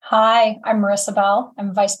Hi, I'm Maurissa Bell.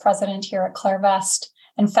 I'm Vice President here at ClairVest,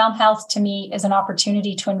 and FemHealth to me is an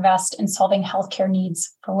opportunity to invest in solving healthcare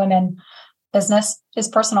needs for women. Business is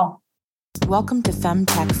personal. Welcome to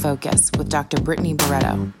FemTech Focus with Dr. Brittany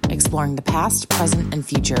Barretto, exploring the past, present, and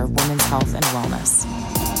future of women's health and wellness.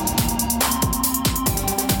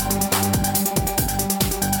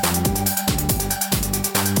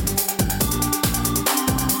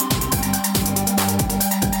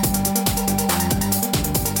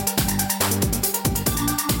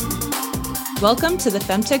 Welcome to the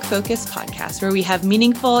FemTech Focus podcast, where we have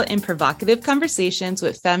meaningful and provocative conversations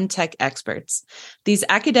with FemTech experts. These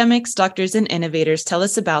academics, doctors, and innovators tell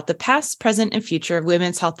us about the past, present, and future of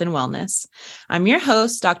women's health and wellness. I'm your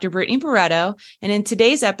host, Dr. Brittany Barretto, and in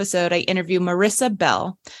today's episode, I interview Maurissa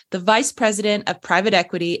Bell, the Vice President of Private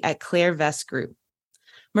Equity at ClairVest Group.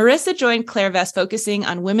 Maurissa joined ClairVest focusing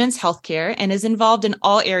on women's healthcare and is involved in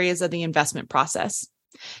all areas of the investment process.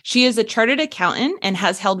 She is a chartered accountant and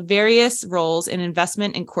has held various roles in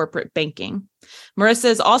investment and corporate banking. Maurissa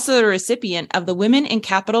is also a recipient of the Women in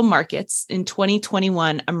Capital Markets in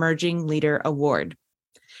 2021 Emerging Leader Award.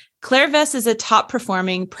 ClairVest is a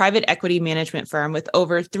top-performing private equity management firm with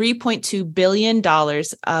over $3.2 billion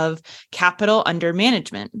of capital under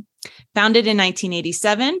management. Founded in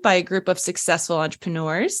 1987 by a group of successful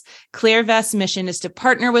entrepreneurs, ClairVest's mission is to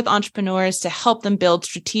partner with entrepreneurs to help them build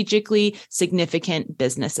strategically significant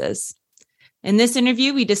businesses. In this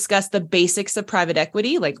interview, we discuss the basics of private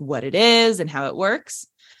equity, like what it is and how it works,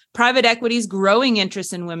 private equity's growing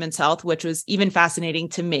interest in women's health, which was even fascinating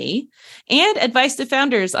to me, and advice to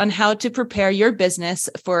founders on how to prepare your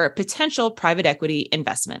business for a potential private equity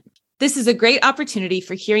investment. This is a great opportunity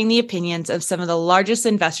for hearing the opinions of some of the largest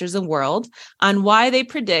investors in the world on why they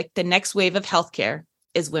predict the next wave of healthcare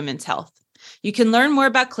is women's health. You can learn more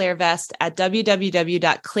about ClairVest at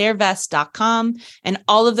www.clairvest.com, and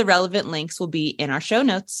all of the relevant links will be in our show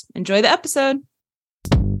notes. Enjoy the episode.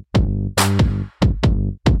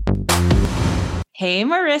 Hey,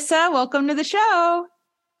 Maurissa, welcome to the show.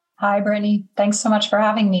 Hi, Brittany. Thanks so much for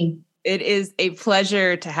having me. It is a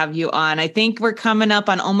pleasure to have you on. I think we're coming up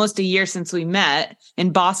on almost a year since we met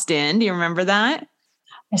in Boston. Do you remember that?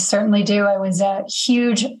 I certainly do. I was a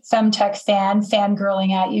huge FemTech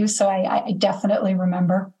fangirling at you, so I definitely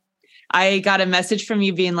remember. I got a message from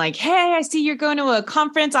you being like, hey, I see you're going to a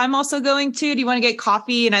conference. I'm also going to. Do you want to get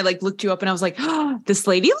coffee? And I looked you up and I was like, oh, this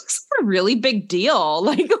lady looks like a really big deal.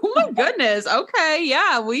 Like, oh my goodness. Okay.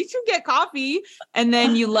 Yeah, we should get coffee. And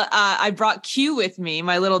then I brought Q with me,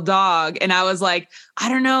 my little dog. And I was like, I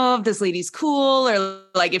don't know if this lady's cool or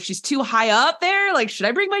like if she's too high up there, like, should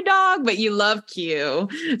I bring my dog? But you love Q.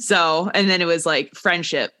 So, and then it was like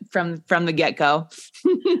friendship from the get-go.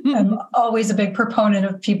 I'm always a big proponent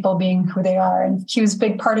of people being who they are, and Q's a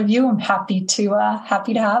big part of you. I'm happy to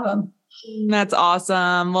have him. That's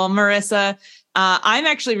awesome. Well, Maurissa, I'm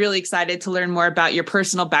actually really excited to learn more about your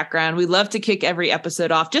personal background. We love to kick every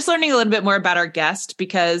episode off just learning a little bit more about our guest,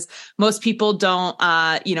 because most people don't,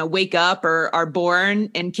 wake up or are born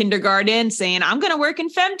in kindergarten saying, I'm going to work in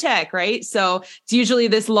femtech, right? So it's usually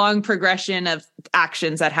this long progression of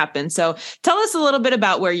actions that happen. So tell us a little bit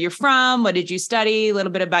about where you're from. What did you study? A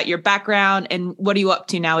little bit about your background and what are you up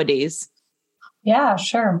to nowadays? Yeah,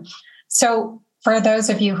 sure. So for those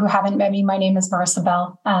of you who haven't met me, my name is Maurissa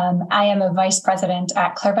Bell. I am a vice president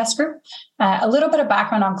at ClairVest Group. A little bit of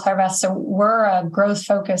background on ClairVest. So we're a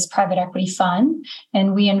growth-focused private equity fund,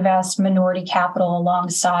 and we invest minority capital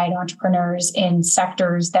alongside entrepreneurs in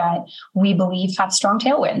sectors that we believe have strong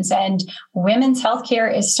tailwinds. And women's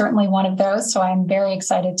healthcare is certainly one of those. So I'm very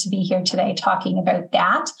excited to be here today talking about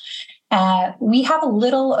that. We have a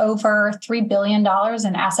little over $3 billion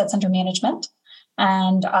in assets under management,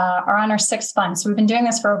 and are on our sixth fund. So we've been doing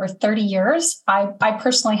this for over 30 years. I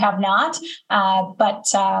personally have not, but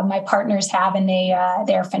my partners have, and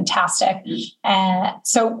they're fantastic.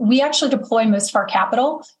 So we actually deploy most of our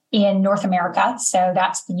capital in North America. So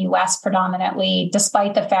that's the US predominantly,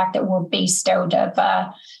 despite the fact that we're based out of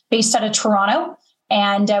Toronto.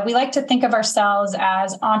 And we like to think of ourselves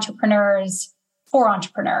as entrepreneurs for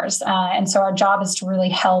entrepreneurs. And so our job is to really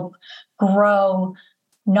help grow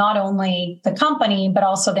not only the company, but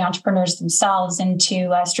also the entrepreneurs themselves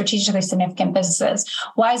into strategically significant businesses.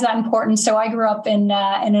 Why is that important? So I grew up in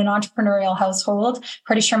an entrepreneurial household.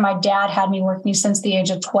 Pretty sure my dad had me working since the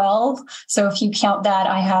age of 12. So if you count that,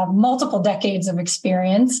 I have multiple decades of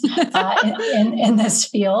experience in this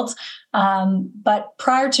field. But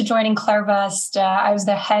prior to joining ClairVest, I was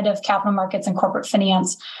the head of capital markets and corporate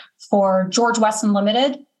finance for George Weston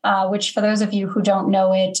Limited, which for those of you who don't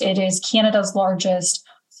know it, it is Canada's largest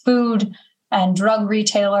food and drug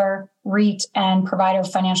retailer. REIT and provider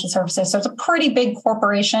of financial services. So it's a pretty big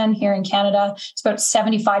corporation here in Canada. It's about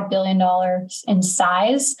 $75 billion in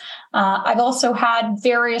size. I've also had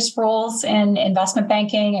various roles in investment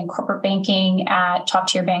banking and corporate banking at top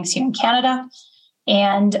tier banks here in Canada.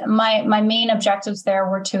 And my main objectives there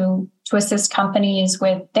were to assist companies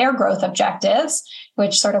with their growth objectives,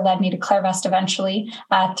 which sort of led me to Clairvest eventually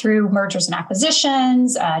through mergers and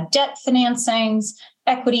acquisitions, debt financings,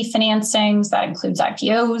 equity financings, that includes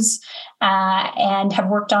IPOs, and have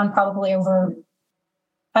worked on probably over,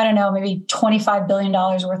 maybe $25 billion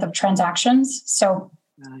worth of transactions. So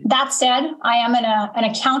that said, I am an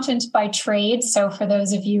accountant by trade. So for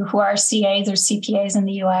those of you who are CAs or CPAs in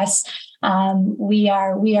the US, we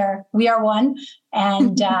are one,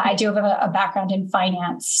 and I do have a background in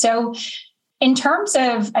finance. So in terms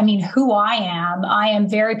of, who I am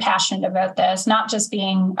very passionate about this, not just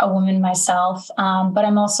being a woman myself, but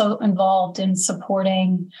I'm also involved in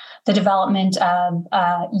supporting the development of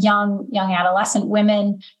young adolescent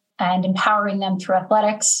women and empowering them through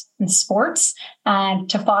athletics and sports and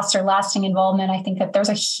to foster lasting involvement. I think that there's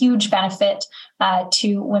a huge benefit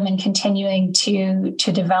to women continuing to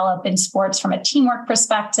develop in sports from a teamwork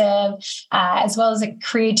perspective, as well as a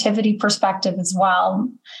creativity perspective as well.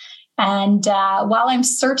 And while I'm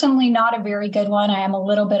certainly not a very good one, I am a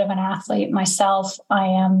little bit of an athlete myself. I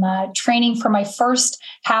am training for my first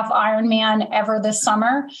half Ironman ever this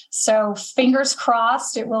summer. So fingers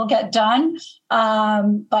crossed it will get done.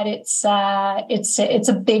 But it's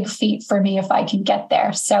a big feat for me if I can get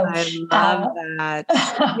there. So I love that.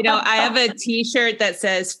 I have a t-shirt that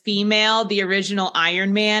says female, the original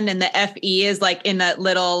Iron Man, and the FE is like in that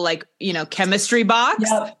little chemistry box.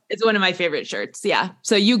 Yep. It's one of my favorite shirts. Yeah.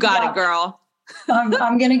 So you got it, girl.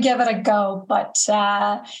 I'm going to give it a go, but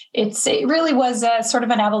it really was a sort of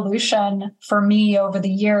an evolution for me over the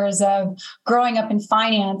years of growing up in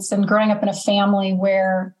finance and growing up in a family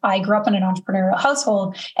where I grew up in an entrepreneurial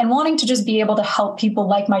household and wanting to just be able to help people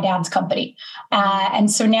like my dad's company.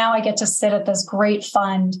 And so now I get to sit at this great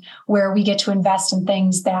fund where we get to invest in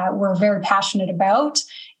things that we're very passionate about.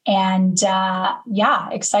 And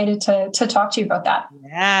excited to talk to you about that.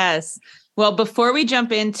 Yes. Well, before we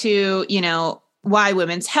jump into, why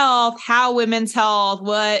women's health, how women's health,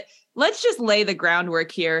 let's just lay the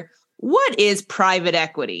groundwork here. What is private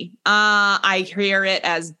equity? I hear it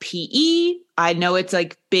as PE. I know it's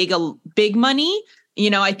like big money.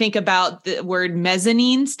 I think about the word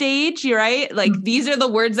mezzanine stage, you're right? Like these are the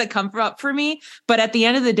words that come up for me. But at the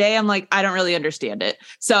end of the day, I'm like, I don't really understand it.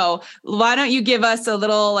 So why don't you give us a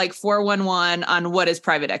little 411 on what is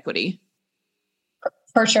private equity?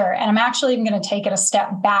 For sure. And I'm actually even going to take it a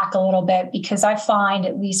step back a little bit because I find,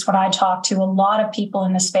 at least when I talk to a lot of people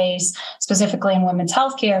in the space, specifically in women's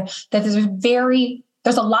healthcare, that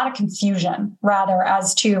there's a lot of confusion rather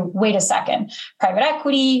as to, wait a second, private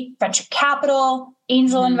equity, venture capital,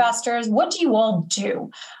 angel investors, what do you all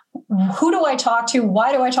do? Who do I talk to?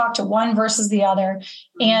 Why do I talk to one versus the other?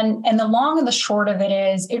 And the long and the short of it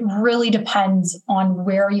is, it really depends on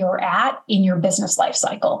where you're at in your business life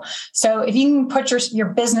cycle. So if you can put your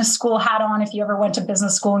business school hat on, if you ever went to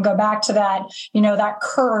business school, and go back to that, that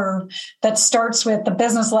curve that starts with the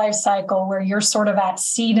business life cycle where you're sort of at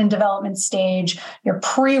seed and development stage, you're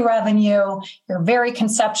pre-revenue, you're very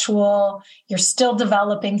conceptual, you're still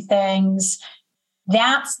developing things.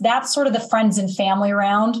 That's sort of the friends and family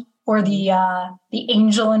round, or the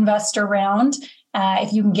angel investor round.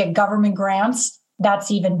 If you can get government grants, that's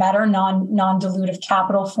even better, non-dilutive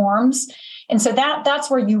capital forms. And so that's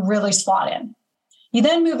where you really slot in. You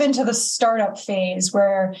then move into the startup phase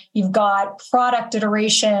where you've got product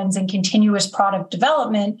iterations and continuous product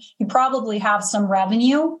development. You probably have some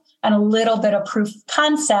revenue and a little bit of proof of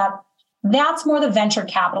concept. That's more the venture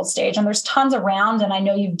capital stage. And there's tons around. And I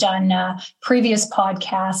know you've done previous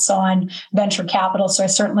podcasts on venture capital. So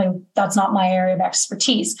that's not my area of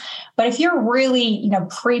expertise. But if you're really,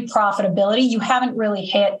 pre-profitability, you haven't really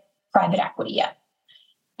hit private equity yet.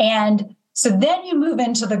 And so then you move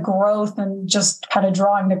into the growth, and just kind of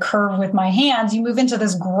drawing the curve with my hands, you move into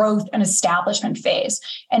this growth and establishment phase.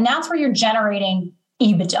 And that's where you're generating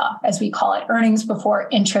EBITDA, as we call it, earnings before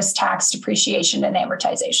interest, tax, depreciation, and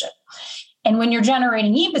amortization. And when you're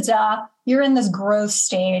generating EBITDA, you're in this growth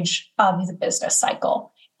stage of the business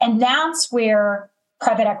cycle. And that's where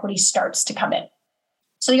private equity starts to come in.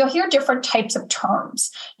 So you'll hear different types of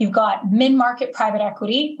terms. You've got mid-market private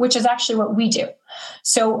equity, which is actually what we do.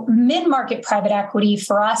 So mid-market private equity,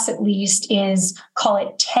 for us at least, is, call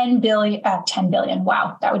it 10 billion.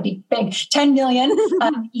 Wow, that would be big. 10 million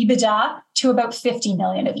of EBITDA to about 50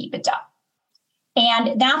 million of EBITDA.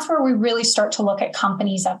 And that's where we really start to look at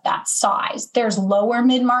companies of that size. There's lower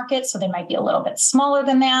mid-market, so they might be a little bit smaller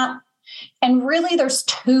than that. And really, there's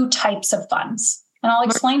two types of funds. And I'll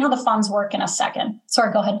explain how the funds work in a second.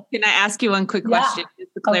 Sorry, go ahead. Can I ask you one quick question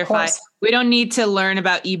just to clarify? We don't need to learn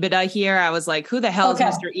about EBITDA here. I was like, who the hell is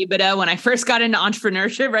Mr. EBITDA when I first got into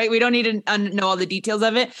entrepreneurship, right? We don't need to know all the details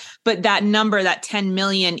of it. But that number, that 10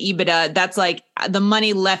 million EBITDA, that's like the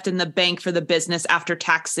money left in the bank for the business after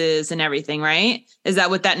taxes and everything, right? Is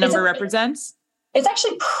that what that number represents? It's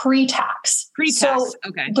actually pre-tax. Pre-tax, so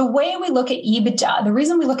okay. The way we look at EBITDA, the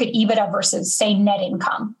reason we look at EBITDA versus, say, net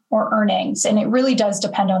income or earnings, and it really does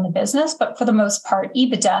depend on the business, but for the most part,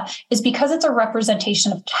 EBITDA is because it's a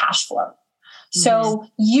representation of cash flow. Mm-hmm. So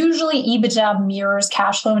usually EBITDA mirrors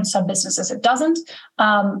cash flow. In some businesses it doesn't,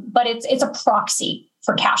 but it's a proxy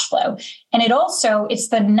for cash flow. And it's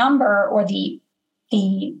the number or the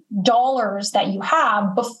dollars that you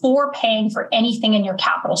have before paying for anything in your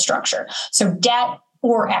capital structure. So debt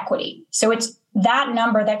or equity. So it's that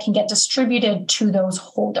number that can get distributed to those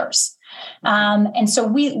holders. And so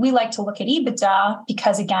we like to look at EBITDA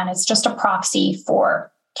because, again, it's just a proxy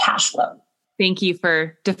for cash flow. Thank you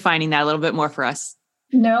for defining that a little bit more for us.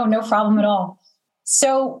 No problem at all.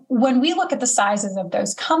 So when we look at the sizes of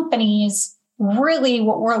those companies, really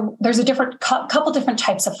there's a couple different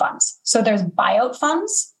types of funds. So there's buyout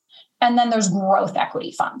funds, and then there's growth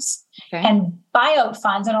equity funds. Okay. And buyout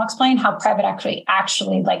funds, and I'll explain how private equity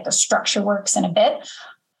actually, like the structure works in a bit.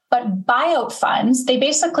 But buyout funds, they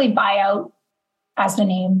basically buy out, as the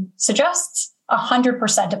name suggests,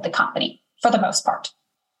 100% of the company for the most part.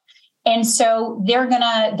 And so they're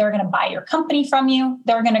gonna buy your company from you.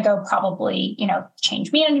 They're gonna go probably,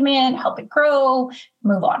 change management, help it grow,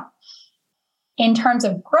 move on. In terms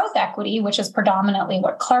of growth equity, which is predominantly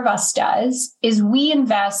what Clarvest does, is we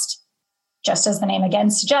invest, just as the name again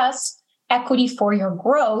suggests, equity for your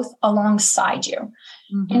growth alongside you.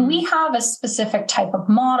 Mm-hmm. And we have a specific type of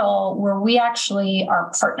model where we actually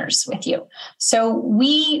are partners with you. So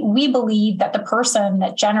we believe that the person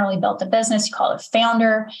that generally built a business, you call it a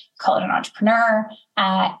founder, you call it an entrepreneur,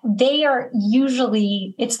 they are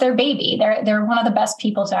usually, it's their baby. They're one of the best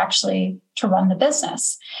people to run the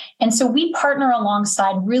business. And so we partner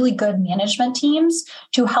alongside really good management teams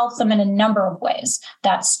to help them in a number of ways.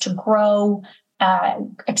 That's to grow,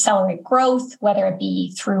 accelerate growth, whether it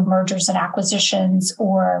be through mergers and acquisitions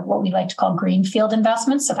or what we like to call greenfield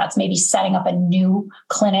investments. So that's maybe setting up a new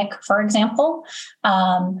clinic, for example,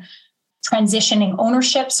 transitioning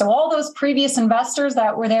ownership. So all those previous investors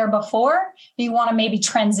that were there before, you want to maybe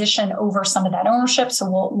transition over some of that ownership. So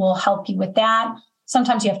we'll help you with that.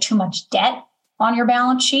 Sometimes you have too much debt on your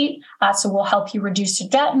balance sheet. So we'll help you reduce your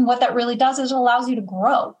debt. And what that really does is it allows you to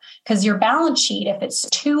grow, because your balance sheet, if it's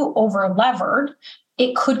too over levered,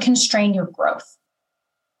 it could constrain your growth.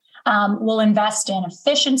 We'll invest in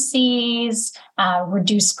efficiencies,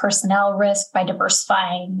 reduce personnel risk by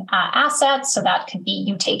diversifying assets. So that could be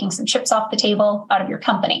you taking some chips off the table out of your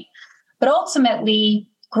company. But ultimately,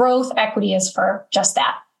 growth equity is for just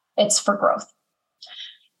that. It's for growth.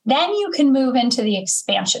 Then you can move into the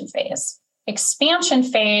expansion phase. Expansion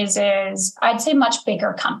phase is, I'd say, much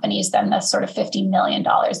bigger companies than the sort of $50 million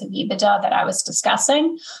of EBITDA that I was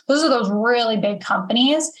discussing. Those are those really big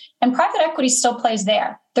companies, and private equity still plays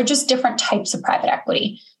there. They're just different types of private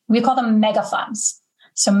equity. We call them mega funds.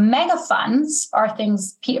 So mega funds are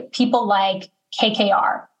things people like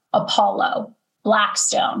KKR, Apollo,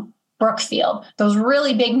 Blackstone, Brookfield, those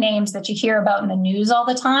really big names that you hear about in the news all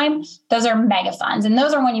the time, those are mega funds. And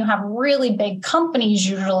those are when you have really big companies,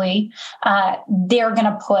 usually, they're going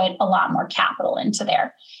to put a lot more capital into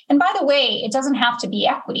there. And by the way, it doesn't have to be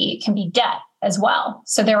equity. It can be debt as well.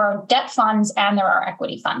 So there are debt funds and there are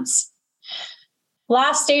equity funds.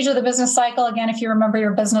 Last stage of the business cycle, again, if you remember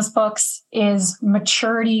your business books, is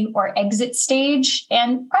maturity or exit stage.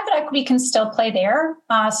 And private equity can still play there.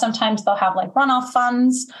 Sometimes they'll have like runoff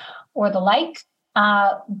funds or the like.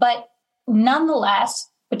 But nonetheless,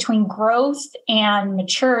 between growth and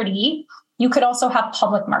maturity, you could also have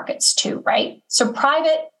public markets too, right? So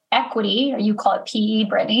private equity, or you call it PE,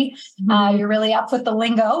 Brittany, you're really up with the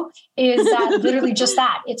lingo, is that literally just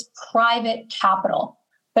that. It's private capital.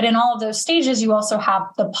 But in all of those stages, you also have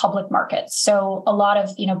the public markets. So a lot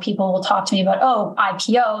of, people will talk to me about,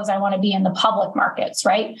 IPOs, I want to be in the public markets,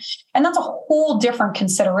 right? And that's a whole different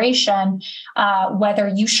consideration, whether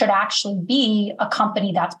you should actually be a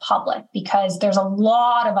company that's public, because there's a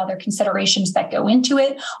lot of other considerations that go into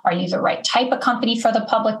it. Are you the right type of company for the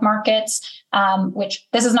public markets? Which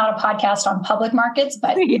this is not a podcast on public markets,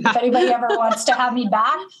 but if anybody ever wants to have me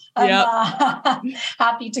back, I'm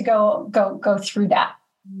happy to go through that.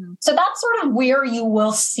 So that's sort of where you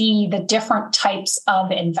will see the different types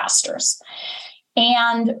of investors.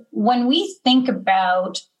 And when we think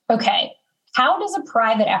about, okay, how does a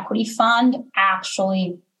private equity fund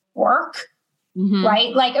actually work?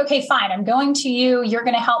 Right? Like, okay, fine. I'm going to you. You're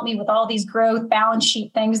going to help me with all these growth balance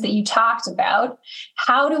sheet things that you talked about.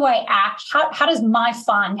 How do I act? How does my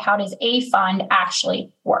fund, how does a fund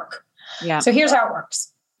actually work? Yeah. So here's how it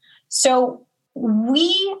works. So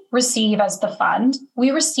we receive as the fund,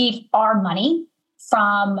 we receive our money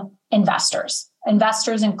from investors.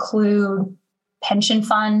 Investors include pension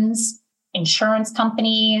funds, insurance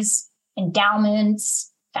companies,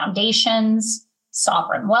 endowments, foundations,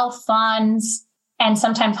 sovereign wealth funds, and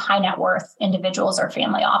sometimes high net worth individuals or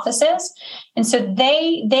family offices. And so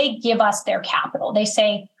they give us their capital. They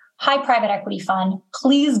say, hi, private equity fund,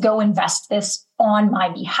 please go invest this on my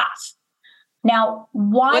behalf. Now,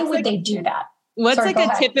 why would they do that? What's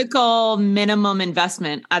a typical minimum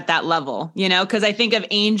investment at that level? Because I think of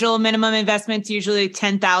angel minimum investments, usually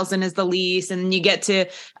 10,000 is the least. And then you get to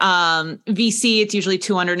VC, it's usually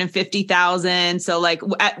 250,000. So like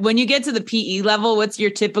when you get to the PE level, what's your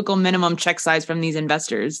typical minimum check size from these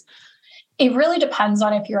investors? It really depends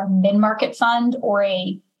on if you're a mid-market fund or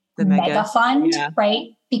a mega fund, right?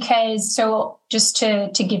 Because just to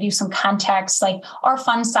give you some context, like our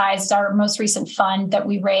fund size, our most recent fund that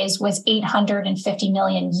we raised was $850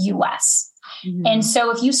 million US. And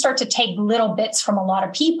so if you start to take little bits from a lot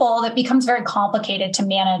of people, that becomes very complicated to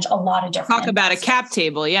manage a lot of different. Talk about a cap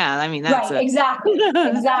table. Yeah. I mean, that's right. Exactly.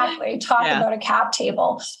 Talk about a cap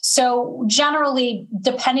table. So generally,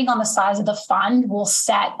 depending on the size of the fund, we'll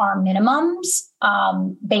set our minimums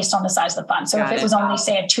based on the size of the fund. So if it was only,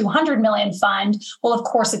 say, a 200 million fund, well, of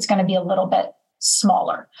course, it's going to be a little bit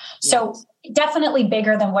smaller. So definitely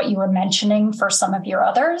bigger than what you were mentioning for some of your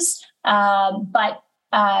others. But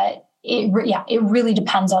it really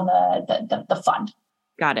depends on the fund.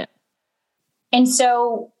 Got it. And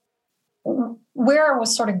so where I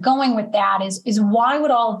was sort of going with that is why would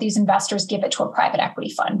all of these investors give it to a private equity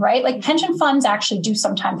fund, right? Like pension funds actually do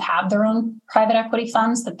sometimes have their own private equity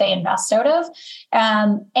funds that they invest out of.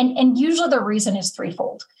 And usually the reason is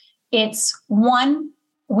threefold. It's one,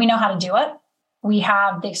 we know how to do it. We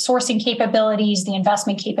have the sourcing capabilities, the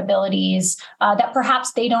investment capabilities that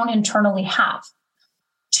perhaps they don't internally have.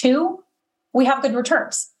 Two, we have good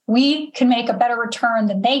returns. We can make a better return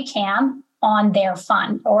than they can on their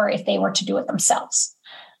fund, or if they were to do it themselves.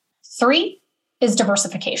 Three is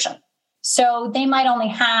diversification. So they might only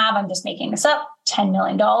have, I'm just making this up, $10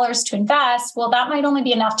 million to invest. Well, that might only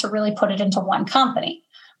be enough to really put it into one company.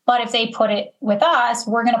 But if they put it with us,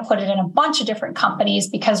 we're going to put it in a bunch of different companies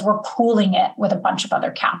because we're pooling it with a bunch of other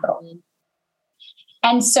capital.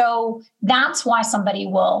 And so that's why somebody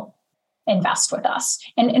will invest with us.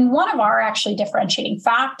 And one of our actually differentiating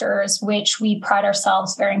factors, which we pride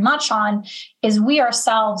ourselves very much on, is we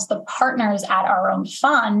ourselves, the partners at our own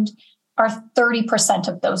fund, are 30%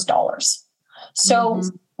 of those dollars. So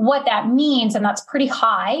what that means, and that's pretty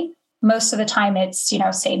high, most of the time it's,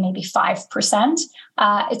 say maybe 5%.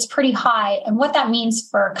 It's pretty high. And what that means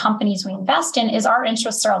for companies we invest in is our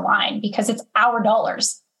interests are aligned because it's our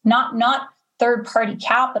dollars, not third-party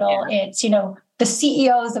capital. Yeah. It's, the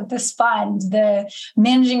CEOs of this fund, the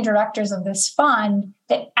managing directors of this fund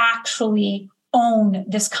that actually own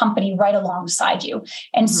this company right alongside you.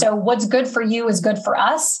 And so what's good for you is good for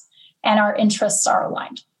us, and our interests are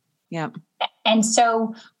aligned. Yeah. And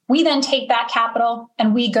so we then take that capital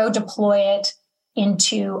and we go deploy it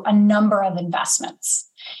into a number of investments.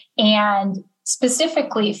 And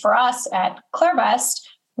specifically for us at ClearVest,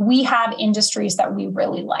 we have industries that we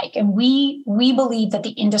really like. And we believe that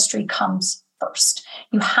the industry comes first.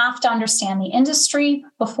 You have to understand the industry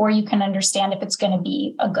before you can understand if it's going to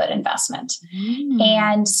be a good investment.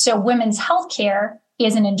 And so women's healthcare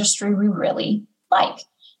is an industry we really like.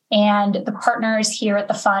 And the partners here at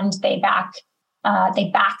the fund, they back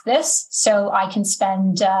this. So I can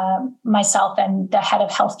spend, myself and the head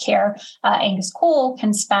of healthcare, Angus Cole,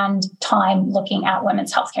 can spend time looking at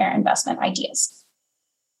women's healthcare investment ideas.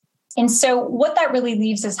 And so what that really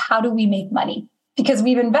leaves is, how do we make money? Because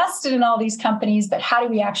we've invested in all these companies, but how do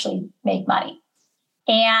we actually make money?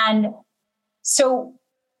 And so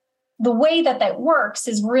the way that works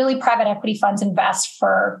is really private equity funds invest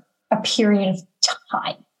for a period of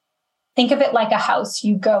time. Think of it like a house.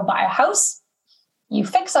 You go buy a house, you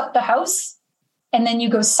fix up the house, and then you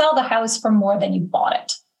go sell the house for more than you bought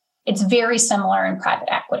it. It's very similar in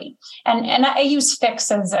private equity. And I use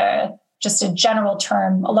fix as just a general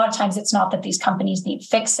term. A lot of times it's not that these companies need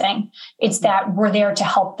fixing. It's that we're there to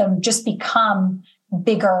help them just become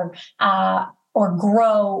bigger or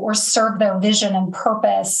grow or serve their vision and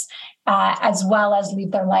purpose, as well as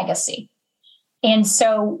leave their legacy. And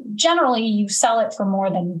so generally you sell it for more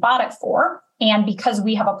than you bought it for. And because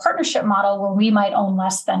we have a partnership model where we might own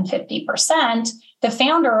less than 50%, the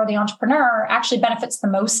founder or the entrepreneur actually benefits the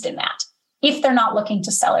most in that. If they're not looking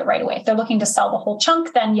to sell it right away. If they're looking to sell the whole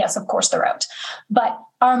chunk, then yes, of course they're out. But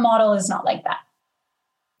our model is not like that.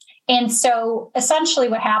 And so essentially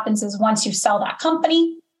what happens is once you sell that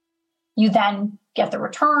company, you then get the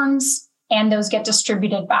returns and those get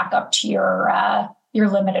distributed back up to your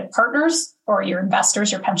limited partners or your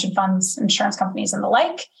investors, your pension funds, insurance companies, and the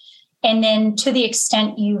like. And then to the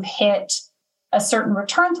extent you've hit a certain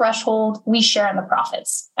return threshold, we share in the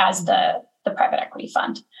profits as the private equity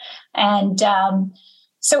fund. And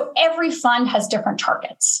so every fund has different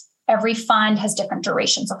targets. Every fund has different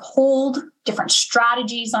durations of hold, different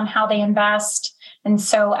strategies on how they invest. And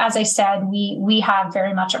so, as I said, we have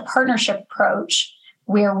very much a partnership approach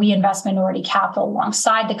where we invest minority capital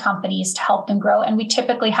alongside the companies to help them grow. And we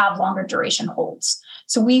typically have longer duration holds.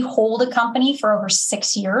 So we hold a company for over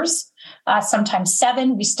 6 years, sometimes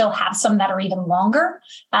 7. We still have some that are even longer.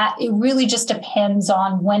 It really just depends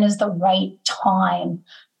on when is the right time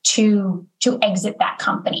to exit that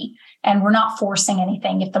company. And we're not forcing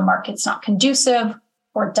anything if the market's not conducive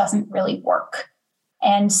or it doesn't really work.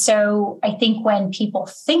 And so I think when people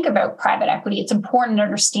think about private equity, it's important to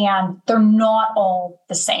understand they're not all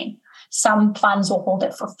the same. Some funds will hold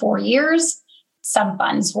it for 4 years. Some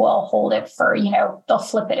funds will hold it for, they'll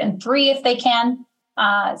flip it in 3 if they can.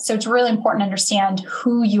 So it's really important to understand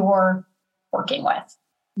who you're working with.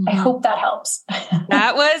 Mm-hmm. I hope that helps.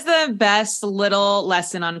 That was the best little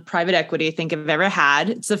lesson on private equity I think I've ever had.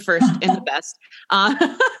 It's the first and the best.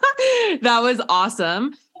 That was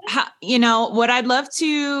awesome. What I'd love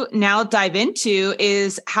to now dive into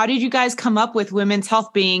is how did you guys come up with women's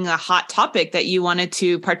health being a hot topic that you wanted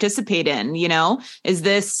to participate in? Is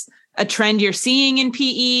this a trend you're seeing in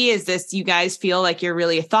PE? Is this, you guys feel like you're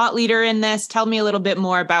really a thought leader in this? Tell me a little bit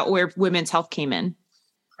more about where women's health came in.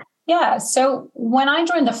 Yeah. So when I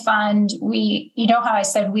joined the fund, how I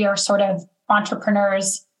said we are sort of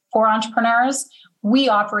entrepreneurs for entrepreneurs. We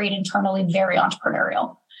operate internally very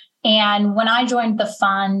entrepreneurial. And when I joined the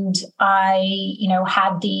fund, I,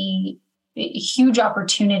 had the huge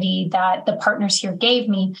opportunity that the partners here gave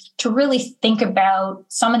me to really think about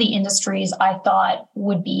some of the industries I thought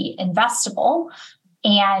would be investable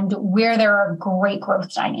and where there are great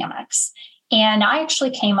growth dynamics. And I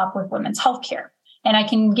actually came up with women's healthcare. And I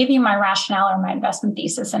can give you my rationale or my investment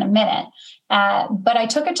thesis in a minute. But I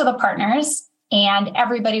took it to the partners and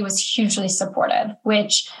everybody was hugely supportive,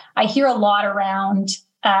 which I hear a lot around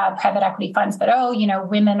private equity funds that,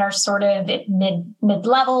 women are sort of at mid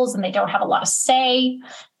levels and they don't have a lot of say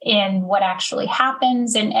in what actually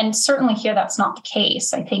happens. And certainly here, that's not the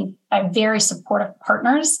case. I think I have very supportive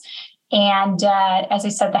partners. And as I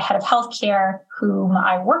said, the head of healthcare, whom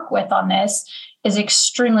I work with on this, is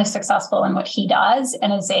extremely successful in what he does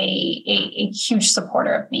and is a huge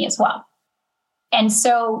supporter of me as well. And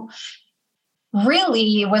so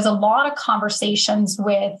really it was a lot of conversations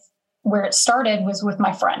with where it started was with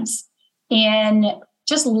my friends and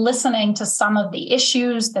just listening to some of the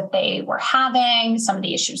issues that they were having, some of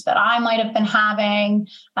the issues that I might have been having,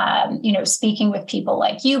 speaking with people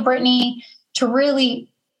like you, Brittany, to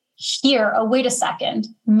really hear, oh, wait a second,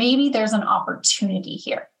 maybe there's an opportunity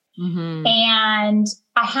here. Mm-hmm. And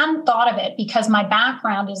I hadn't thought of it because my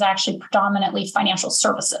background is actually predominantly financial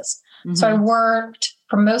services. Mm-hmm. So I worked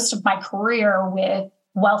for most of my career with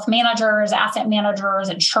wealth managers, asset managers,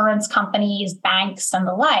 insurance companies, banks, and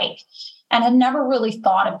the like, and had never really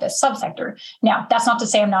thought of this subsector. Now, that's not to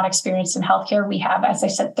say I'm not experienced in healthcare. We have, as I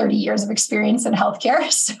said, 30 years of experience in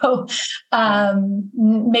healthcare. So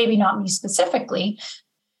maybe not me specifically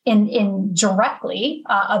in directly,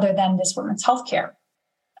 other than this women's healthcare.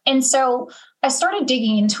 And so I started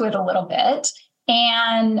digging into it a little bit,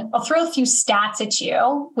 and I'll throw a few stats at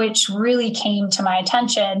you, which really came to my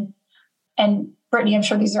attention. And Brittany, I'm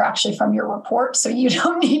sure these are actually from your report, so you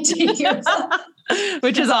don't need to hear them.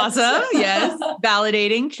 Which is awesome. Yes.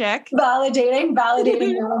 Validating, check.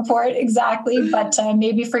 Validating your report. Exactly. But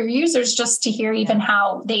maybe for your users, just to hear even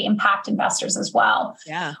how they impact investors as well.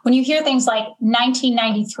 Yeah. When you hear things like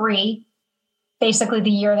 1993, basically the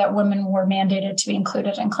year that women were mandated to be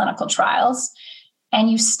included in clinical trials,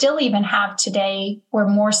 and you still even have today where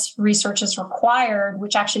more research is required,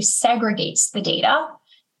 which actually segregates the data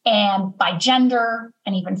and by gender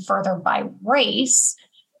and even further by race,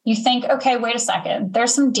 you think, okay, wait a second,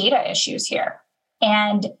 there's some data issues here.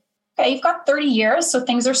 And okay, you've got 30 years, so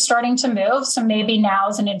things are starting to move. So maybe now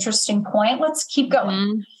is an interesting point. Let's keep going.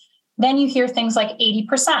 Mm-hmm. Then you hear things like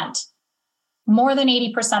 80%. More than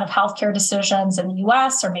 80% of healthcare decisions in the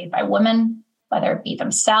US are made by women, whether it be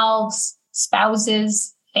themselves,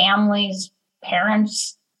 spouses, families,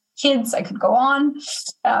 parents, kids. I could go on.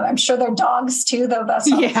 I'm sure they're dogs too, though that's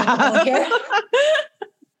not applicable here.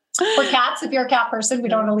 Or cats, if you're a cat person, we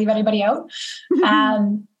don't want to leave anybody out.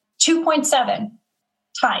 2.7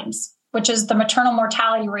 times, which is the maternal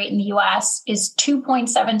mortality rate in the US, is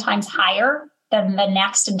 2.7 times higher than the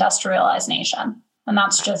next industrialized nation. And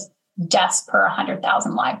that's just deaths per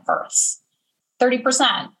 100,000 live births.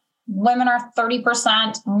 30%. Women are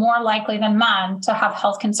 30% more likely than men to have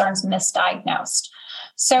health concerns misdiagnosed.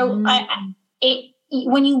 So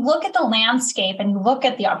when you look at the landscape and you look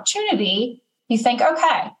at the opportunity, you think,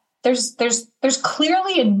 okay, there's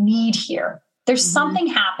clearly a need here. There's something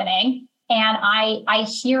happening, and I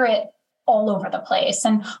hear it all over the place.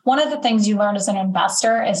 And one of the things you learn as an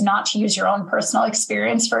investor is not to use your own personal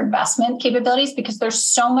experience for investment capabilities, because there's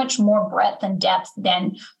so much more breadth and depth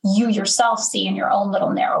than you yourself see in your own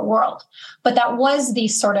little narrow world. But that was the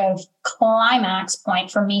sort of climax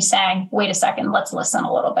point for me saying, wait a second, let's listen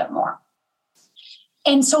a little bit more.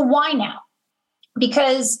 And so why now?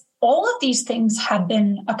 Because all of these things have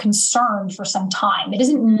been a concern for some time. It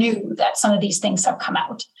isn't new that some of these things have come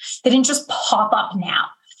out. They didn't just pop up now.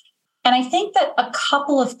 And I think that a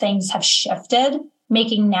couple of things have shifted,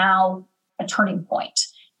 making now a turning point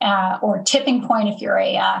or tipping point if you're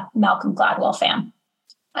a Malcolm Gladwell fan.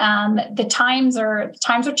 The times are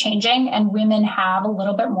changing, and women have a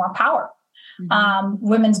little bit more power.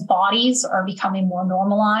 Women's bodies are becoming more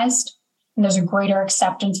normalized, and there's a greater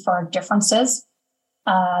acceptance for our differences.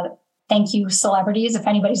 Thank you, celebrities. If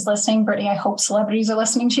anybody's listening, Brittany, I hope celebrities are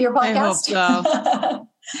listening to your podcast. I hope so.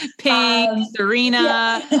 Pink,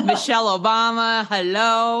 Serena, Michelle Obama.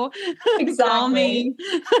 Hello. Exactly.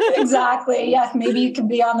 Exactly. Yeah. Maybe you can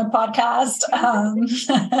be on the podcast.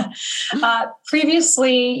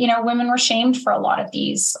 Previously, women were shamed for a lot of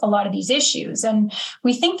these issues. And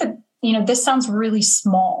we think that, this sounds really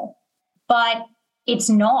small, but it's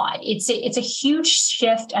not. It's a huge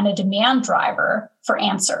shift and a demand driver for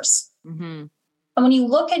answers. And when you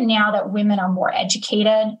look at now that women are more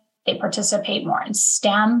educated, they participate more in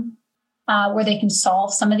STEM, where they can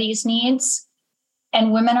solve some of these needs.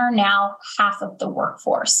 And women are now half of the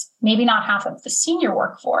workforce, maybe not half of the senior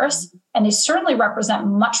workforce. And they certainly represent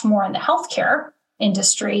much more in the healthcare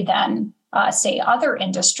industry than, say, other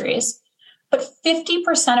industries. But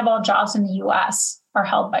 50% of all jobs in the US are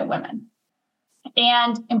held by women.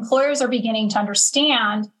 And employers are beginning to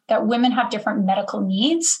understand that women have different medical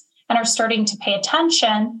needs and are starting to pay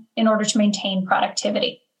attention in order to maintain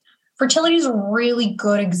productivity. Fertility is a really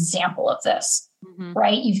good example of this,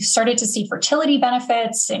 right? You've started to see fertility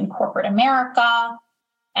benefits in corporate America.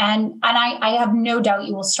 And I have no doubt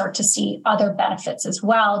you will start to see other benefits as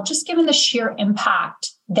well, just given the sheer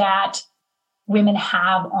impact that women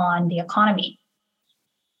have on the economy.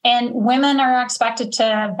 And women are expected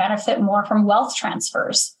to benefit more from wealth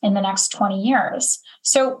transfers in the next 20 years.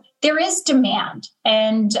 So there is demand,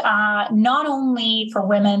 and not only for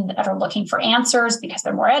women that are looking for answers because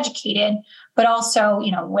they're more educated, but also,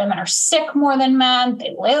 women are sick more than men.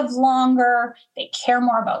 They live longer. They care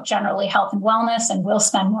more about generally health and wellness and will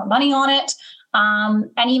spend more money on it.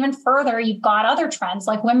 And even further, you've got other trends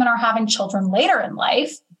like women are having children later in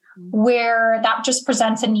life, where that just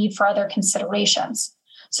presents a need for other considerations.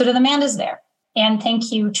 So the demand is there. And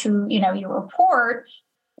thank you to, your report,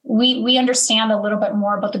 we understand a little bit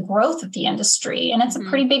more about the growth of the industry, and it's a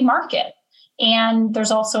pretty big market. And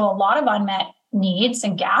there's also a lot of unmet needs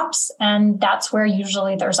and gaps, and that's where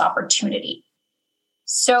usually there's opportunity.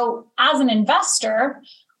 So as an investor,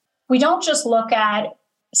 we don't just look at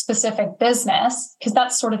specific business, because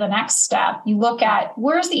that's sort of the next step. You look at,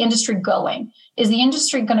 where's the industry going? Is the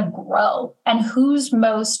industry going to grow? And who's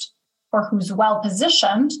most or who's well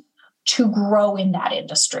positioned to grow in that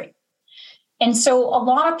industry? And so a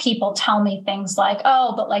lot of people tell me things like,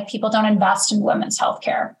 oh, but like people don't invest in women's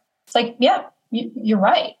healthcare. It's like, yeah, you're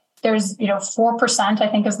right. There's, 4%, I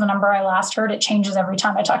think is the number I last heard. It changes every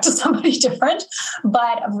time I talk to somebody different,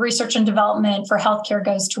 but of research and development for healthcare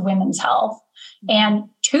goes to women's health. And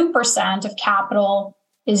 2% of capital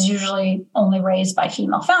is usually only raised by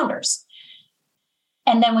female founders.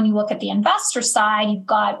 And then when you look at the investor side, you've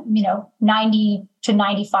got, 90 to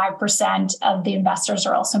 95% of the investors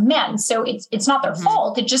are also men. So it's not their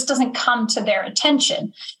fault. It just doesn't come to their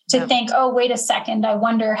attention to think, oh, wait a second, I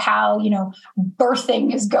wonder how,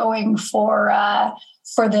 birthing is going for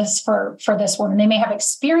this woman. They may have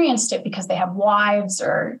experienced it because they have wives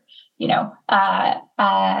or,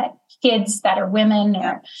 kids that are women.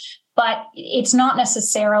 but it's not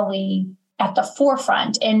necessarily at the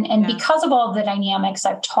forefront. And because of all the dynamics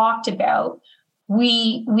I've talked about,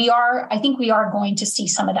 I think we are going to see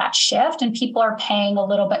some of that shift, and people are paying a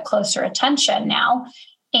little bit closer attention now.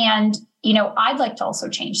 And, I'd like to also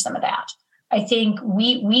change some of that. I think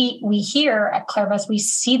we here at ClearVest, we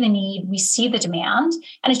see the need, we see the demand,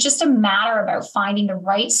 and it's just a matter about finding the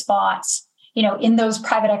right spots, in those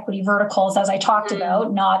private equity verticals, as I talked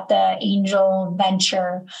about, not the angel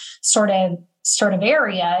venture sort of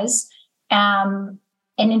areas. And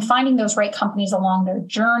in finding those right companies along their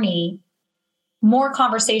journey, more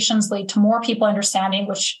conversations lead to more people understanding,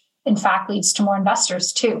 which in fact leads to more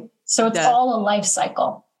investors too. So it's all a life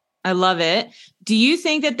cycle. I love it. Do you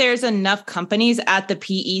think that there's enough companies at the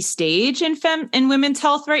PE stage in women's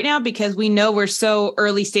health right now? Because we know we're so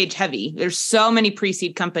early stage heavy. There's so many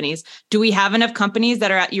pre-seed companies. Do we have enough companies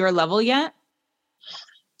that are at your level yet?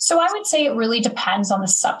 So I would say it really depends on the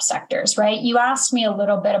subsectors, right? You asked me a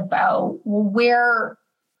little bit about what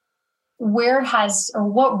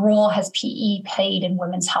role has PE played in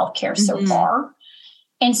women's healthcare so far?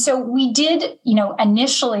 And so we did,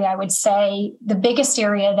 initially, I would say the biggest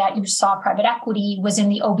area that you saw private equity was in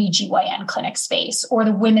the OBGYN clinic space or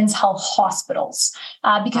the women's health hospitals,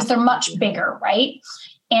 because they're much bigger, right?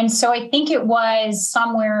 And so I think it was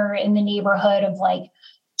somewhere in the neighborhood of like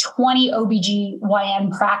 20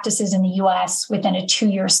 OBGYN practices in the US within a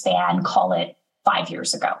 2-year span, call it 5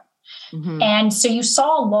 years ago. And so you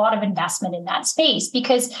saw a lot of investment in that space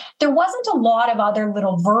because there wasn't a lot of other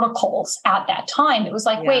little verticals at that time. It was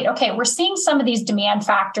like, wait, okay, we're seeing some of these demand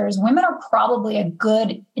factors. Women are probably a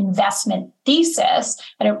good investment thesis.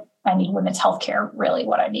 I mean, women's healthcare, really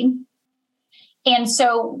what I mean. And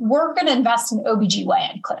so we're going to invest in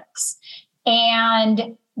OBGYN clinics.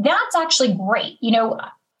 And that's actually great.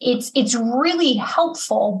 It's really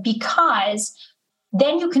helpful because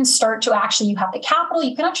then you can start to you have the capital,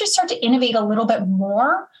 you can actually start to innovate a little bit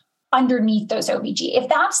more underneath those OBG. If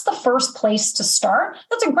that's the first place to start,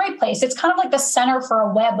 that's a great place. It's kind of like the center for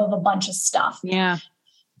a web of a bunch of stuff. Yeah.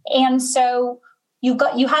 And so you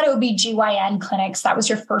had OBGYN clinics. That was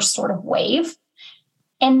your first sort of wave.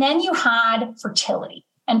 And then you had fertility.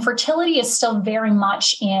 And fertility is still very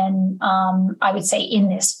much in, I would say, in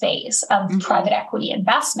this phase of private equity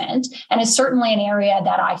investment. And is certainly an area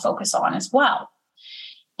that I focus on as well.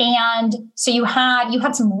 And so you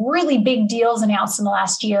had some really big deals announced in the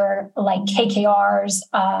last year, like KKR's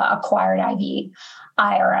acquired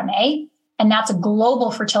IRMA, and that's a global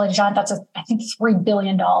fertility giant. That's I think $3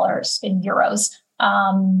 billion in euros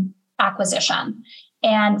acquisition.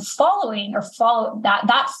 And followed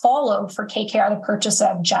for KKR the purchase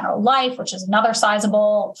of General Life, which is another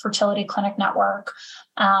sizable fertility clinic network.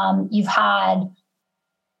 You've had,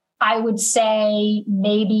 I would say,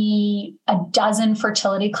 maybe a dozen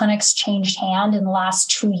fertility clinics changed hand in the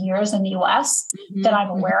last 2 years in the US that I'm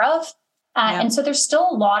aware of. And so there's still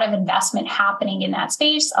a lot of investment happening in that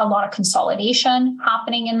space, a lot of consolidation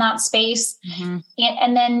happening in that space.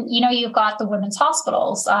 And then, you've got the women's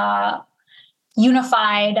hospitals.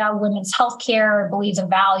 Unified Women's Healthcare, I believe the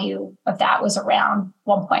value of that was around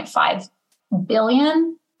 $1.5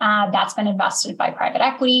 billion. That's been invested by private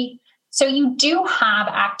equity. So you do have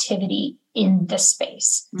activity in this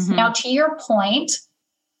space. Now, to your point,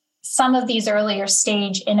 some of these earlier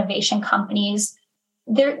stage innovation companies,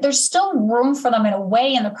 there's still room for them in a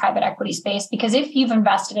way in the private equity space, because if you've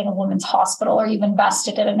invested in a women's hospital or you've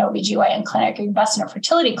invested in an OBGYN clinic or you invest in a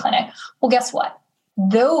fertility clinic, well, guess what?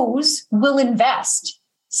 Those will invest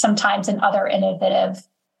sometimes in other innovative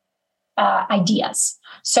ideas.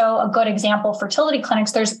 So a good example, fertility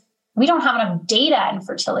clinics, we don't have enough data in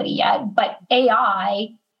fertility yet, but AI,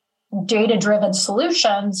 data-driven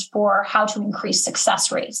solutions for how to increase success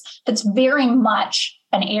rates. That's very much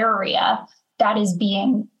an area that is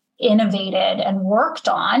being innovated and worked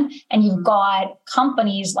on. And you've got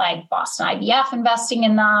companies like Boston IVF investing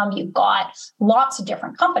in them. You've got lots of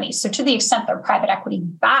different companies. So to the extent they're private equity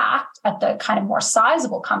backed at the kind of more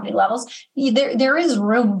sizable company levels, there is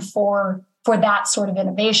room for that sort of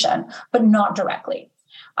innovation, but not directly.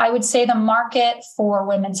 I would say the market for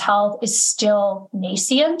women's health is still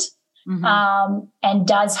nascent and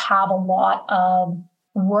does have a lot of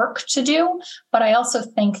work to do. But I also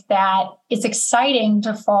think that it's exciting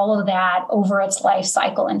to follow that over its life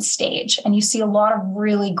cycle and stage. And you see a lot of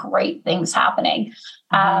really great things happening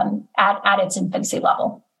at its infancy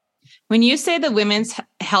level. When you say the women's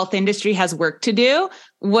health industry has work to do,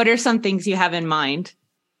 what are some things you have in mind?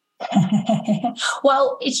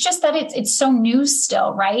 Well, it's just that it's so new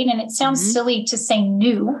still, right? And it sounds silly to say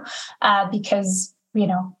new because,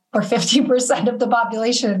 we're 50% of the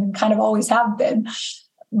population and kind of always have been.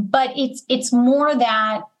 But it's more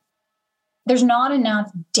that there's not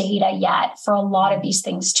enough data yet for a lot of these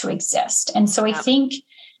things to exist. And so I think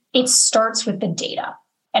it starts with the data,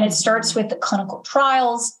 and it starts with the clinical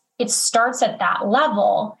trials. It starts at that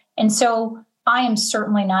level. And so I am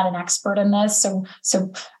certainly not an expert in this. So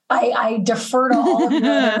I defer to all of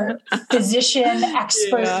your physician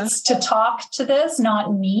experts to talk to this,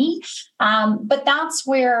 not me. But that's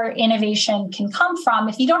where innovation can come from.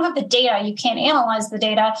 If you don't have the data, you can't analyze the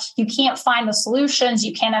data, you can't find the solutions,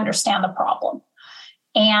 you can't understand the problem.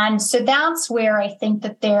 And so that's where I think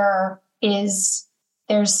that there's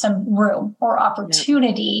some room or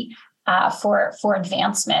opportunity for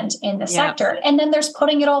advancement in the sector. And then there's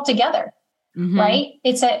putting it all together. Right?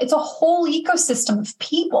 It's a whole ecosystem of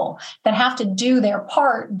people that have to do their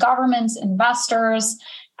part, governments, investors,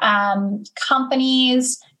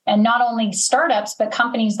 companies, and not only startups, but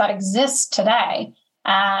companies that exist today,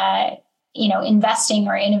 investing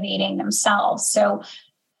or innovating themselves. So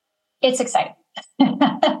it's exciting.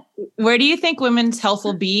 Where do you think women's health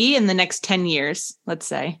will be in the next 10 years, let's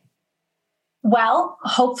say? Well,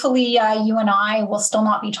 hopefully you and I will still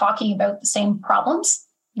not be talking about the same problems.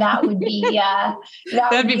 That would be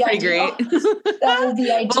that'd be pretty great. That would be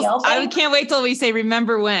ideal. Well, I can't wait till we say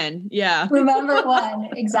remember when. Yeah. Remember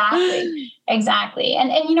when. Exactly.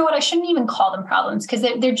 And you know what? I shouldn't even call them problems, because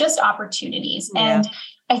they're just opportunities. Yeah. And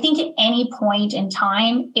I think at any point in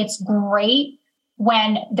time, it's great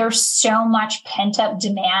when there's so much pent-up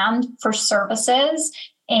demand for services,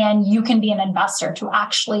 and you can be an investor to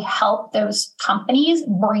actually help those companies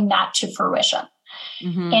bring that to fruition.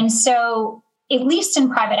 And so, at least in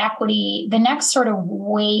private equity, the next sort of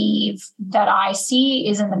wave that I see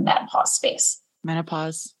is in the menopause space.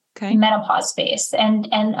 Menopause. Okay. Menopause space. And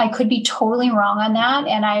I could be totally wrong on that.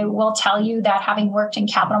 And I will tell you that having worked in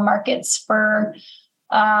capital markets for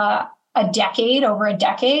over a decade,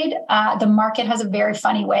 the market has a very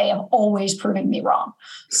funny way of always proving me wrong.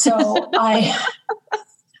 So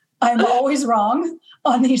I'm always wrong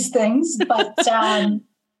on these things, but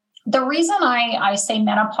the reason I say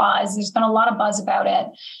menopause, there's been a lot of buzz about it.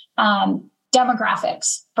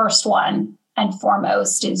 Demographics, first one and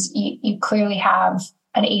foremost, is you clearly have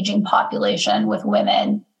an aging population with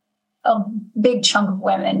women, a big chunk of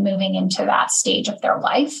women moving into that stage of their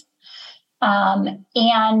life.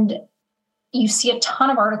 And you see a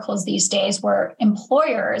ton of articles these days where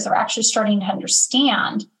employers are actually starting to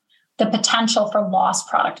understand the potential for lost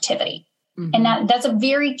productivity. And that's a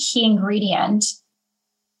very key ingredient.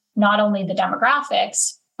 Not only the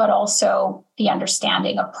demographics, but also the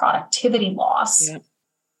understanding of productivity loss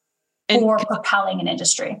for propelling an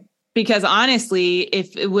industry. Because honestly,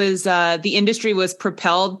 if it was the industry was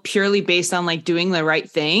propelled purely based on like doing the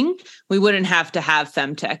right thing, we wouldn't have to have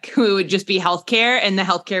femtech. It would just be healthcare, and the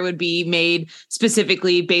healthcare would be made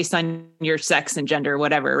specifically based on your sex and gender,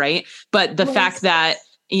 whatever, right? But the fact that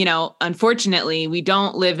unfortunately, we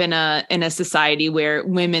don't live in a society where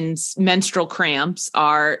women's menstrual cramps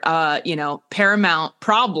are, paramount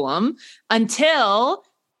problem until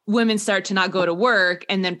women start to not go to work,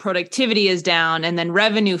 and then productivity is down, and then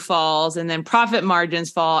revenue falls, and then profit margins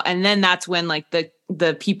fall. And then that's when like the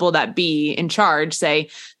people that be in charge say,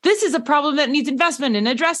 this is a problem that needs investment in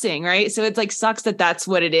addressing, right? So it's like sucks that that's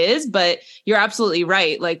what it is, but you're absolutely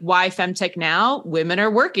right. Like, why femtech now? Women are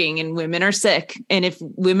working and women are sick. And if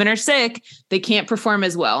women are sick, they can't perform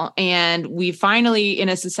as well. And we finally in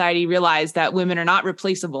a society realize that women are not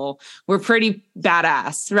replaceable. We're pretty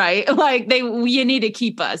badass, right? Like you need to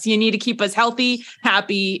keep us. You need to keep us healthy,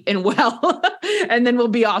 happy, and well, and then we'll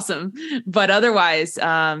be awesome. But otherwise,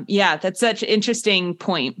 that's such an interesting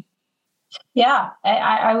point. Yeah,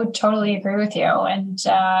 I would totally agree with you. And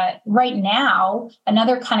right now,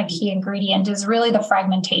 another kind of key ingredient is really the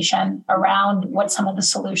fragmentation around what some of the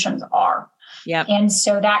solutions are. Yeah. And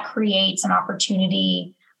so that creates an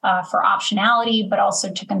opportunity for optionality, but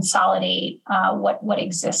also to consolidate what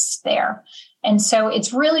exists there. And so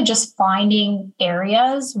it's really just finding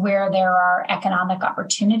areas where there are economic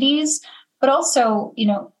opportunities, but also,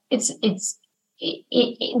 it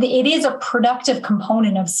is a productive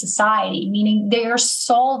component of society, meaning they're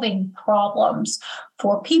solving problems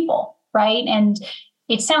for people, right? And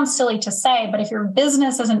it sounds silly to say, but if your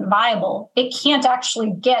business isn't viable, it can't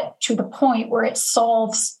actually get to the point where it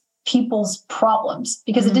solves people's problems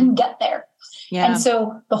because it didn't get there. Yeah. And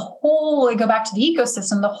so I go back to the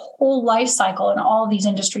ecosystem, the whole life cycle and all of these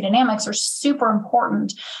industry dynamics are super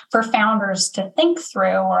important for founders to think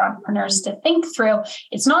through or entrepreneurs to think through.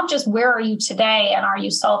 It's not just where are you today and are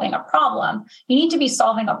you solving a problem? You need to be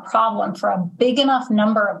solving a problem for a big enough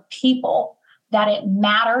number of people that it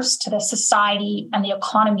matters to the society and the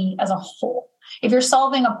economy as a whole. If you're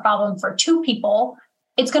solving a problem for two people,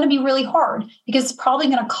 it's going to be really hard because it's probably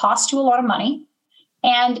going to cost you a lot of money,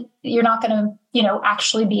 and you're not going to,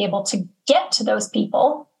 actually be able to get to those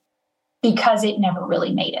people because it never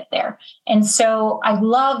really made it there. And so I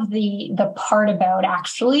love the part about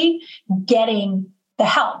actually getting the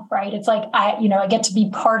help, right? It's like, I get to be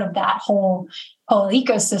part of that whole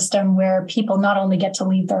ecosystem where people not only get to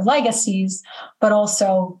leave their legacies, but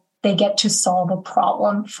also they get to solve a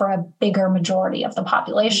problem for a bigger majority of the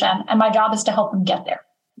population. And my job is to help them get there.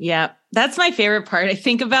 Yeah, that's my favorite part. I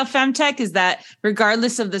think about Femtech is that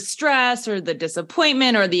regardless of the stress or the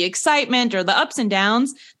disappointment or the excitement or the ups and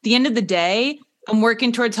downs, at the end of the day, I'm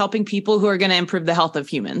working towards helping people who are going to improve the health of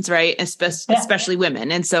humans, right? Especially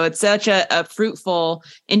women. And so it's such a fruitful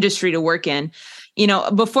industry to work in.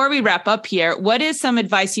 Before we wrap up here, what is some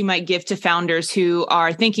advice you might give to founders who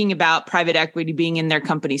are thinking about private equity being in their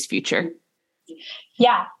company's future?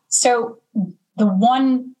 Yeah. So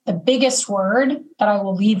the biggest word that I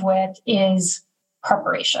will leave with is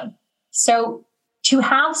preparation. So to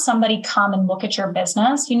have somebody come and look at your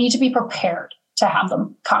business, you need to be prepared to have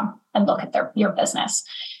them come and look at your business.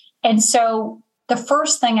 And so the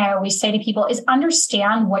first thing I always say to people is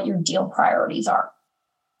understand what your deal priorities are.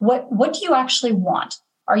 What do you actually want?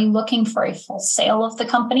 Are you looking for a full sale of the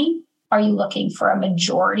company? Are you looking for a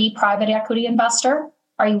majority private equity investor?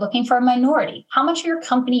 Are you looking for a minority? How much of your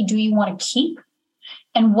company do you want to keep?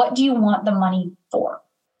 And what do you want the money for?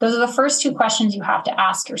 Those are the first two questions you have to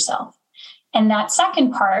ask yourself. And that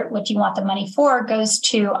second part, what do you want the money for, goes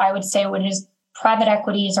to, I would say, what is private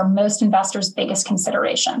equities or most investors' biggest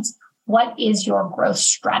considerations. What is your growth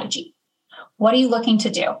strategy? What are you looking to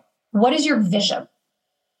do? What is your vision?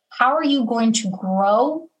 How are you going to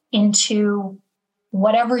grow into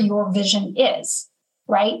whatever your vision is,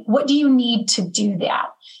 right? What do you need to do that?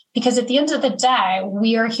 Because at the end of the day,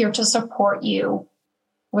 we are here to support you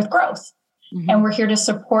with growth. Mm-hmm. And we're here to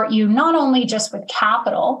support you not only just with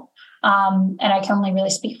capital, and I can only really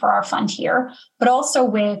speak for our fund here, but also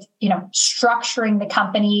with, structuring the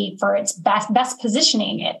company for its best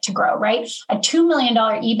positioning it to grow, right? A $2 million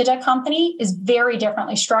EBITDA company is very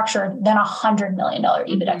differently structured than a $100 million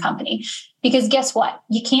EBITDA company. Because guess what?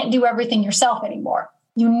 You can't do everything yourself anymore.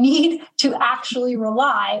 You need to actually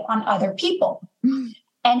rely on other people.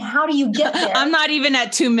 And how do you get there? I'm not even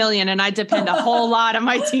at 2 million and I depend a whole lot on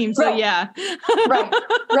my team. So yeah. Right.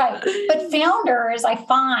 But founders, I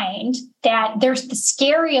find that there's the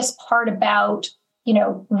scariest part about,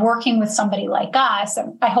 working with somebody like us.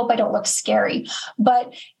 And I hope I don't look scary,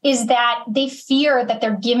 but is that they fear that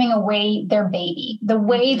they're giving away their baby, the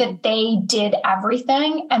way that they did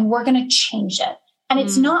everything, and we're going to change it. And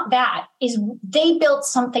it's not that, is they built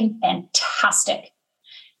something fantastic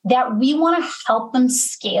that we want to help them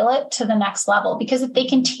scale it to the next level. Because if they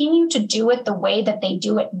continue to do it the way that they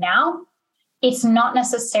do it now, it's not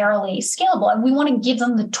necessarily scalable. And we want to give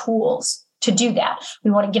them the tools to do that. We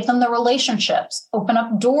want to give them the relationships, open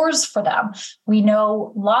up doors for them. We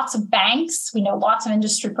know lots of banks. We know lots of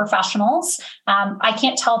industry professionals. I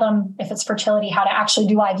can't tell them if it's fertility, how to actually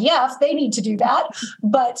do IVF. They need to do that.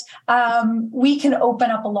 But we can open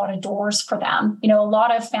up a lot of doors for them. A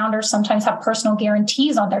lot of founders sometimes have personal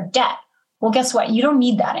guarantees on their debt. Well, guess what? You don't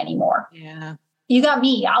need that anymore. Yeah. You got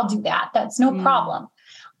me. I'll do that. That's no problem.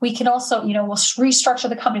 We can also, we'll restructure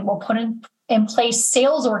the company. We'll put in place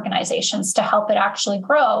sales organizations to help it actually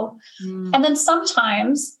grow. And then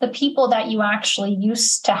sometimes the people that you actually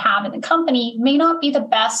used to have in the company may not be the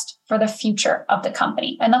best for the future of the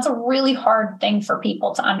company. And that's a really hard thing for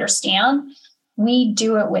people to understand. We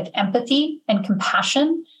do it with empathy and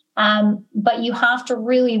compassion, but you have to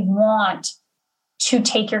really want to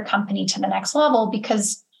take your company to the next level,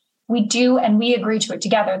 because we do, and we agree to it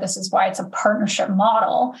together. This is why it's a partnership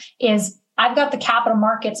model, is I've got the capital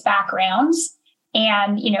markets backgrounds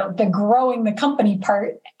and, the growing the company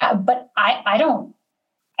part, but I don't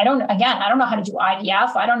know how to do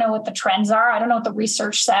IVF. I don't know what the trends are. I don't know what the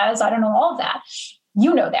research says. I don't know all of that.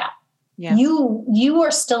 You know that. Yeah. You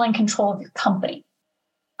are still in control of your company.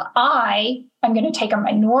 I am going to take a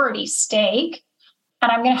minority stake,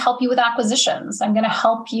 and I'm going to help you with acquisitions. I'm going to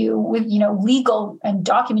help you with, legal and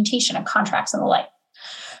documentation and contracts and the like.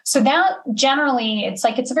 So that generally, it's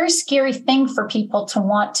a very scary thing for people to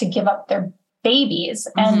want to give up their babies.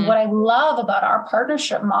 And what I love about our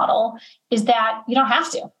partnership model is that you don't have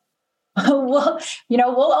to.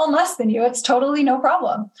 We'll own less than you. It's totally no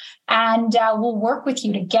problem. And we'll work with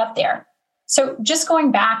you to get there. So just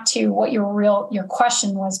going back to what your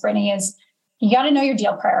question was, Brittany, is you got to know your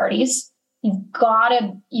deal priorities. You've got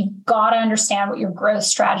to understand what your growth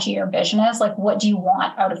strategy or vision is. Like, what do you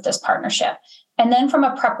want out of this partnership? And then from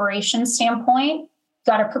a preparation standpoint,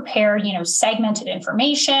 got to prepare, segmented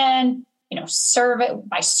information,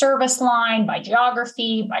 by service line, by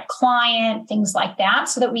geography, by client, things like that,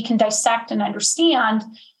 so that we can dissect and understand.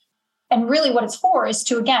 And really what it's for is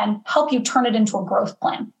to, again, help you turn it into a growth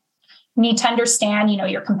plan. You need to understand,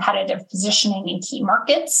 your competitive positioning in key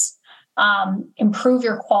markets, improve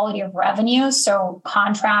your quality of revenue. So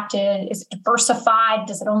contracted, is it diversified?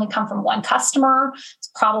 Does it only come from one customer? It's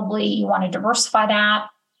probably you want to diversify that.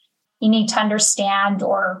 You need to understand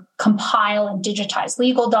or compile and digitize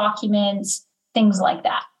legal documents, things like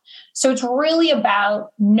that. So it's really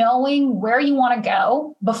about knowing where you want to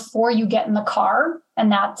go before you get in the car.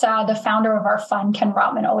 And that's the founder of our fund, Ken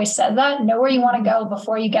Rotman, always said that. Know where you want to go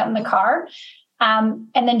before you get in the car. And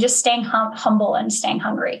then just staying humble and staying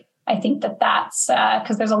hungry. I think that's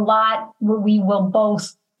because there's a lot where we will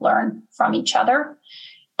both learn from each other.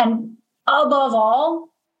 And above all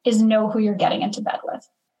is know who you're getting into bed with.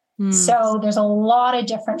 So there's a lot of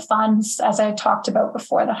different funds, as I talked about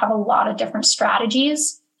before, that have a lot of different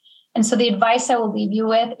strategies. And so the advice I will leave you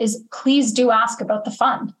with is please do ask about the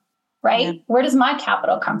fund, right? Yeah. Where does my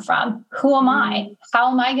capital come from? Who am I?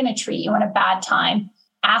 How am I going to treat you in a bad time?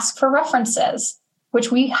 Ask for references,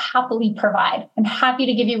 which we happily provide. I'm happy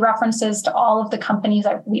to give you references to all of the companies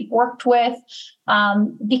that we've worked with,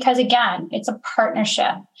 because again, it's a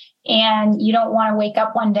partnership. And you don't want to wake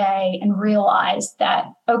up one day and realize that,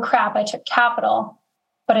 oh crap, I took capital,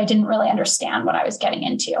 but I didn't really understand what I was getting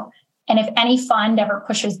into. And if any fund ever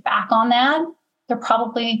pushes back on that, they're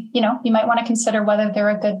probably, you might want to consider whether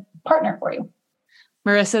they're a good partner for you.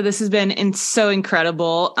 Maurissa, this has been so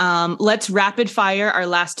incredible. Let's rapid fire our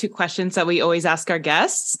last two questions that we always ask our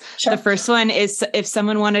guests. Sure. The first one is, if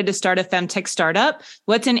someone wanted to start a femtech startup,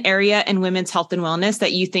 what's an area in women's health and wellness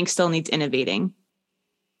that you think still needs innovating?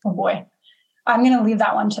 Oh boy, I'm going to leave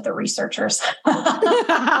that one to the researchers. I'm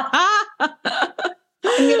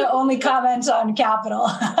going to only comment on capital.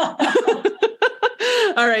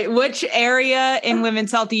 All right. Which area in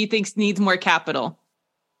women's health do you think needs more capital?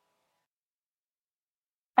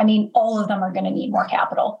 I mean, all of them are going to need more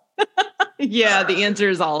capital. Yeah, the answer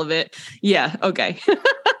is all of it. Yeah. Okay.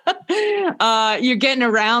 You're getting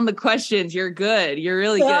around the questions. You're good. You're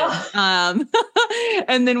really good.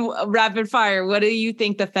 And then rapid fire. What do you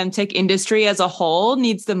think the femtech industry as a whole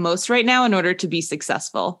needs the most right now in order to be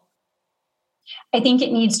successful? I think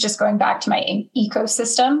it needs, just going back to my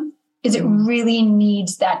ecosystem, is it really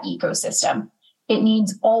needs that ecosystem. It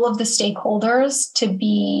needs all of the stakeholders to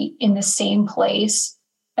be in the same place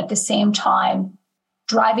at the same time,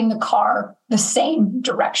 driving the car the same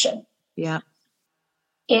direction. Yeah.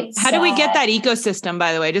 How do we get that ecosystem,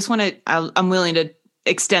 by the way? I just want to, I'm willing to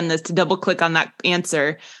extend this to double click on that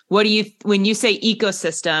answer. What do you, when you say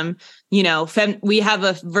ecosystem, we have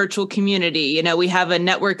a virtual community, we have a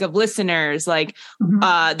network of listeners,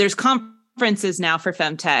 there's conferences now for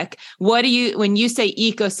femtech. When you say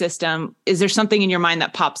ecosystem, is there something in your mind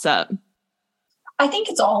that pops up? I think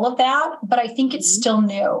it's all of that, but I think it's still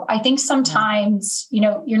new. I think sometimes,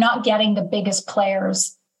 you're not getting the biggest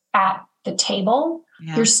players at the table.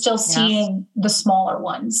 Yeah. You're still seeing the smaller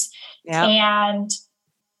ones. Yeah. And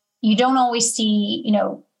you don't always see,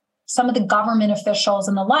 some of the government officials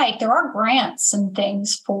and the like. There are grants and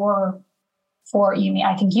things for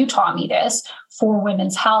I think you taught me this, for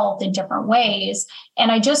women's health in different ways.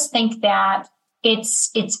 And I just think that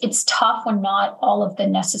it's tough when not all of the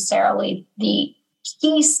necessarily the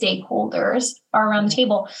key stakeholders are around the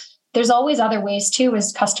table. There's always other ways too,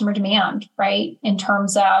 is customer demand, right? In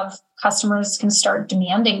terms of customers can start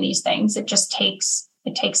demanding these things. It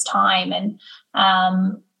takes time. And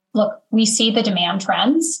look, we see the demand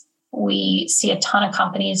trends. We see a ton of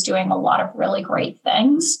companies doing a lot of really great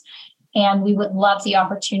things. And we would love the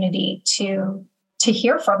opportunity to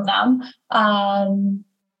hear from them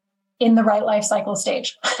in the right life cycle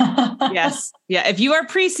stage. Yes. Yeah. If you are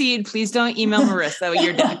pre-seed, please don't email Maurissa with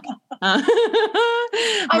your deck. I'm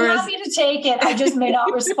happy to take it. I just may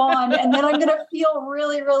not respond. And then I'm going to feel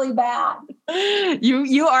really, really bad.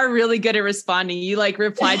 You are really good at responding. You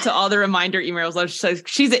replied to all the reminder emails.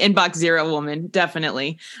 She's an inbox zero woman.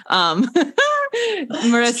 Definitely.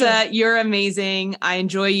 Maurissa, you're amazing. I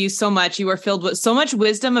enjoy you so much. You are filled with so much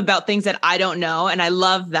wisdom about things that I don't know. And I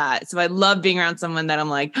love that. So I love being around someone that I'm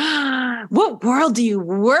like, what world do you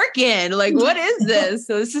work in? What is this?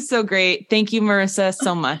 So this is so great. Thank you, Maurissa,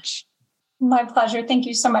 so much. My pleasure. Thank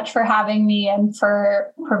you so much for having me and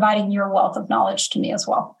for providing your wealth of knowledge to me as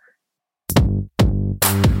well.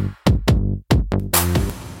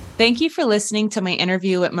 Thank you for listening to my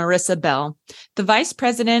interview with Maurissa Bell, the Vice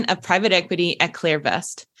President of Private Equity at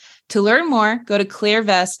ClearVest. To learn more, go to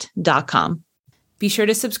clearvest.com. Be sure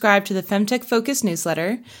to subscribe to the Femtech Focus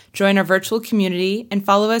newsletter, join our virtual community, and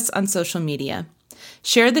follow us on social media.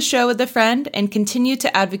 Share the show with a friend and continue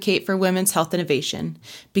to advocate for women's health innovation,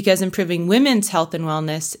 because improving women's health and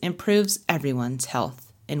wellness improves everyone's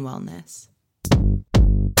health and wellness.